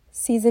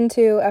Season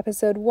 2,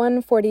 Episode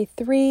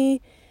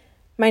 143.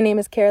 My name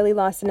is Carolee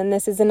Lawson, and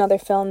this is another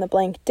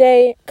fill-in-the-blank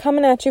day,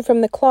 coming at you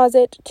from the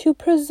closet to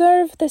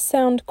preserve the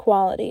sound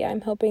quality.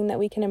 I'm hoping that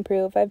we can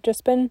improve. I've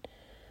just been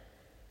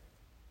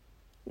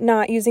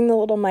not using the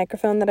little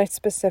microphone that I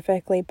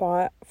specifically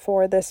bought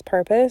for this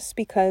purpose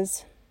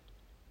because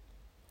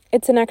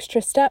it's an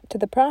extra step to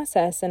the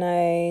process, and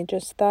I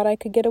just thought I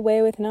could get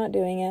away with not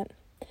doing it.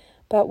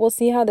 But we'll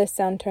see how this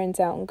sound turns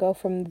out and go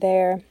from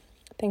there.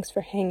 Thanks for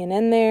hanging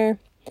in there.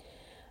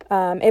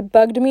 It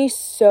bugged me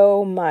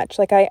so much.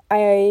 Like,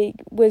 I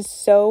was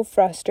so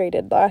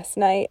frustrated last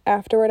night.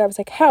 Afterward, I was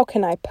like, how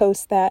can I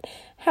post that?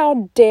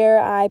 How dare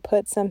I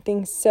put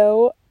something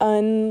so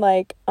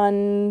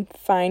unfine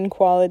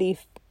quality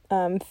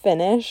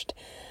finished?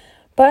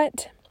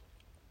 But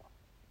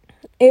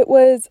it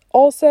was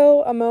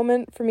also a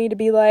moment for me to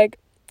be like,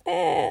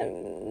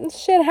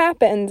 shit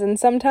happens. And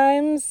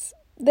sometimes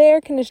the air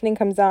conditioning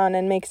comes on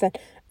and makes a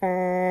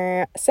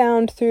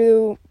sound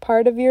through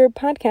part of your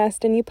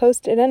podcast, and you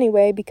post it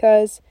anyway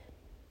because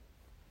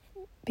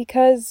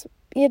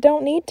you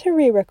don't need to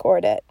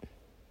re-record it.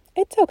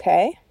 It's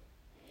okay.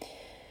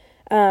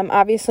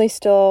 Obviously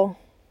still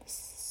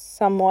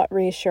somewhat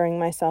reassuring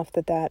myself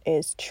that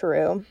is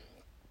true.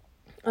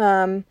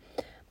 But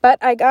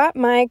I got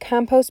my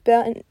compost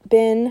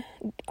bin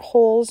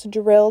holes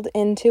drilled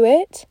into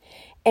it,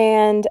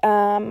 and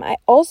I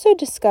also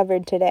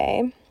discovered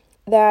today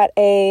that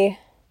a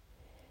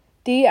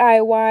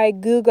DIY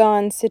Goo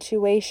Gone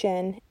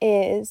situation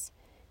is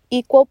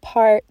equal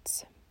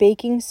parts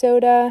baking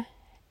soda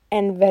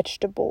and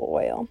vegetable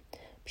oil. I'm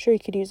sure you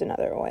could use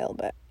another oil,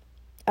 but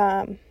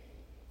and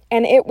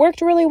it worked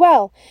really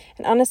well.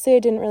 And honestly, I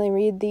didn't really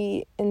read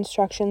the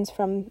instructions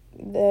from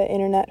the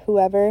internet,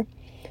 whoever,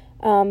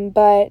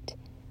 but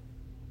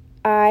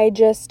I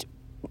just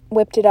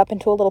whipped it up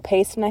into a little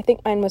paste, and I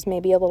think mine was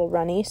maybe a little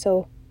runny,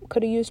 so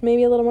could have used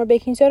maybe a little more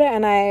baking soda.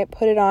 And I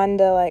put it on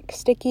the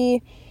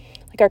sticky.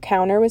 Our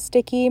counter was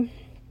sticky,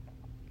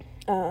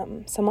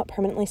 somewhat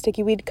permanently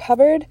sticky. We'd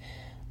covered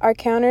our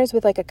counters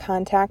with a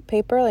contact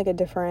paper, a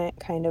different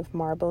kind of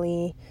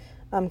marbly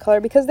color,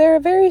 because they're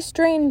a very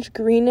strange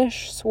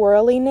greenish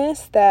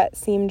swirliness that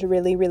seemed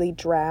really, really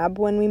drab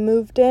when we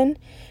moved in.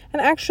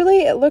 And actually,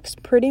 it looks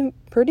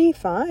pretty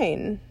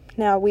fine.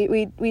 Now,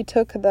 we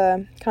took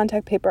the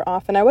contact paper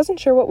off, and I wasn't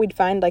sure what we'd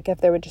find, if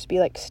there would just be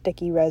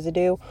sticky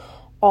residue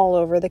all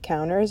over the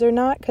counters or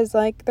not, because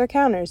they're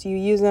counters. You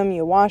use them,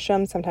 you wash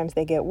them, sometimes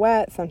they get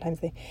wet, sometimes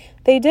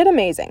they did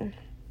amazing.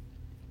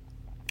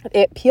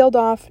 It peeled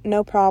off,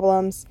 no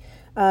problems,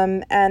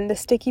 and the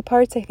sticky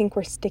parts I think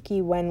were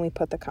sticky when we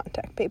put the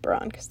contact paper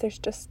on, because there's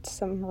just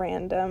some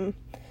random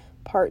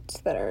parts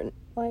that are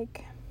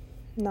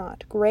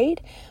not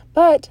great.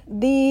 But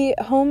the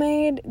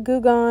homemade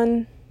Goo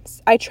Gone,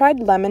 I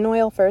tried lemon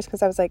oil first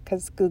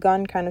because Goo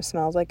Gone kind of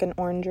smells like an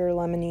orange or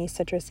lemony,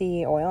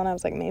 citrusy oil, and I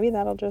was like, maybe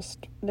that'll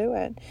just do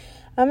it.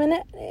 And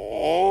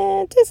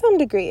it to some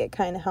degree, it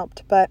kind of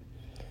helped, but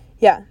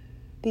yeah,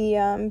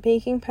 the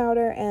baking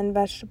powder and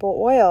vegetable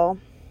oil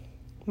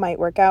might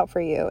work out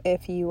for you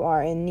if you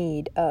are in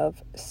need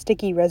of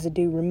sticky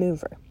residue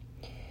remover.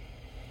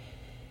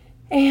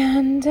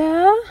 And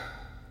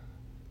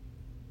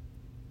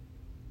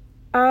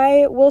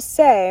I will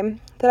say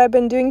that I've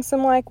been doing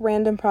some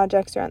random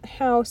projects around the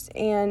house,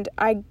 and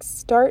I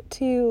start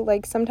to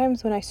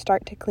sometimes when I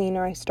start to clean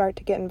or I start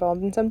to get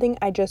involved in something,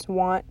 I just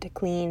want to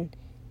clean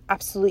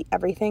absolutely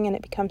everything, and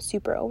it becomes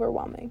super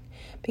overwhelming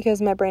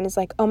because my brain is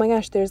oh my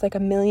gosh, there's a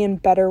million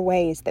better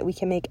ways that we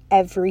can make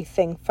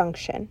everything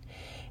function.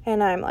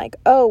 And I'm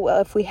oh, well,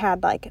 if we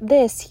had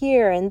this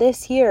here and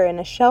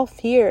a shelf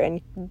here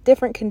and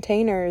different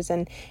containers,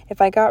 and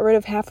if I got rid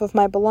of half of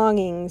my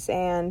belongings,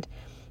 and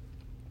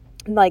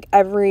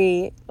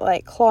every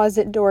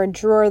closet door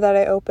drawer that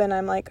I open,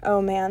 I'm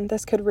oh man,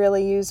 this could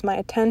really use my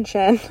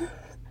attention.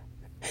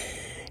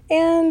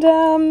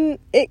 And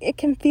it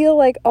can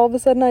feel all of a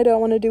sudden I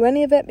don't want to do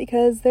any of it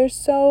because there's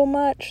so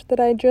much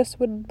that I just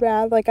would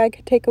rather, I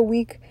could take a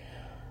week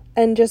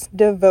and just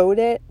devote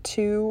it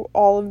to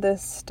all of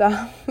this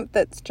stuff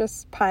that's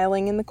just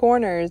piling in the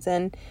corners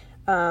and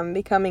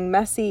becoming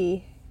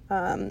messy.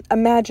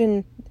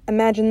 Imagine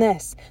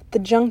this, the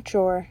junk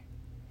drawer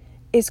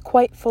is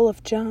quite full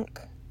of junk.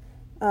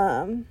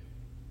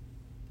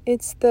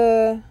 It's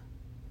the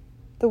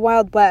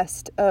Wild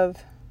West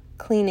of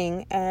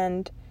cleaning,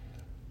 and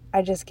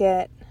I just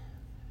get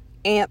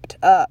amped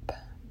up,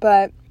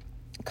 but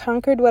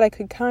conquered what I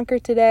could conquer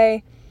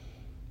today.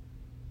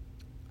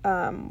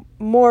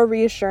 More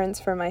reassurance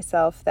for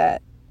myself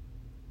that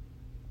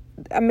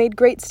I made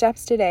great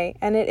steps today,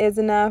 and it is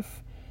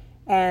enough.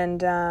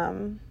 And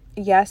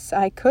yes,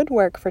 I could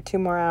work for 2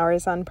 more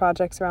hours on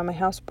projects around my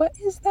house, but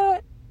is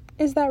that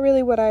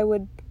really what I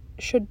want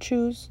to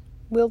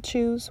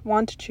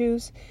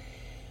choose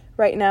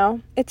right now?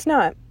 It's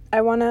not.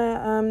 I want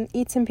to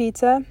eat some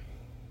pizza,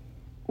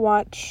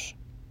 watch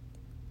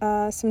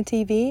some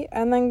TV,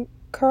 and then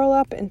curl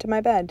up into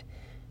my bed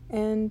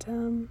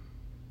and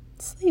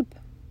sleep.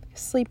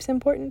 Sleep's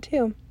important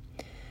too.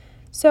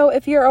 So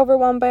if you're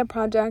overwhelmed by a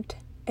project,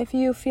 if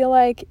you feel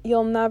like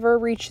you'll never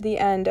reach the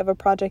end of a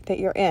project that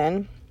you're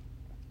in,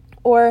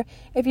 or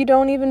if you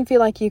don't even feel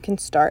like you can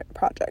start a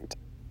project,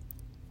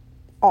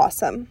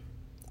 awesome.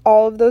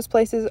 All of those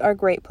places are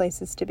great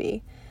places to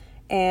be.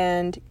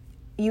 And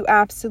you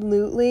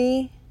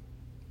absolutely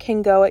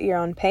can go at your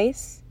own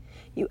pace.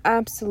 You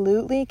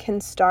absolutely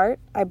can start.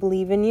 I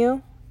believe in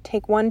you.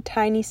 Take one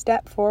tiny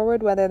step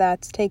forward, whether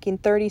that's taking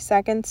 30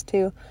 seconds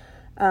to,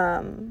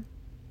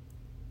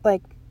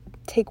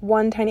 take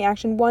one tiny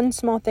action, one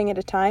small thing at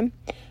a time.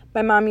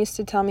 My mom used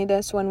to tell me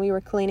this when we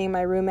were cleaning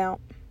my room out.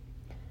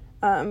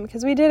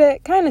 Because we did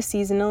it kind of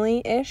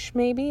seasonally-ish,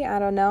 maybe. I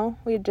don't know.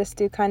 We'd just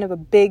do kind of a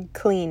big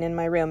clean in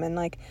my room. And,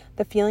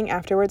 the feeling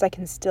afterwards, I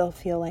can still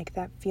feel,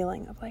 that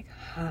feeling of,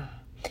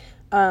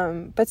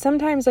 but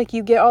sometimes,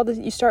 you get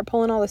you start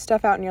pulling all this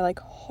stuff out and you're like,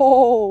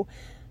 oh,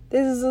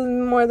 this is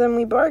more than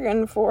we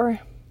bargained for.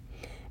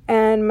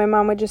 And my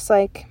mom would just,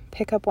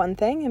 pick up one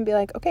thing and be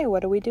like, okay,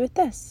 what do we do with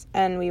this?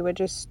 And we would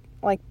just,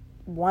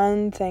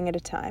 one thing at a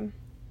time.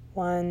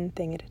 One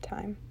thing at a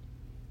time.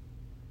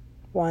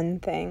 One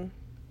thing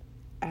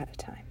at a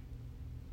time.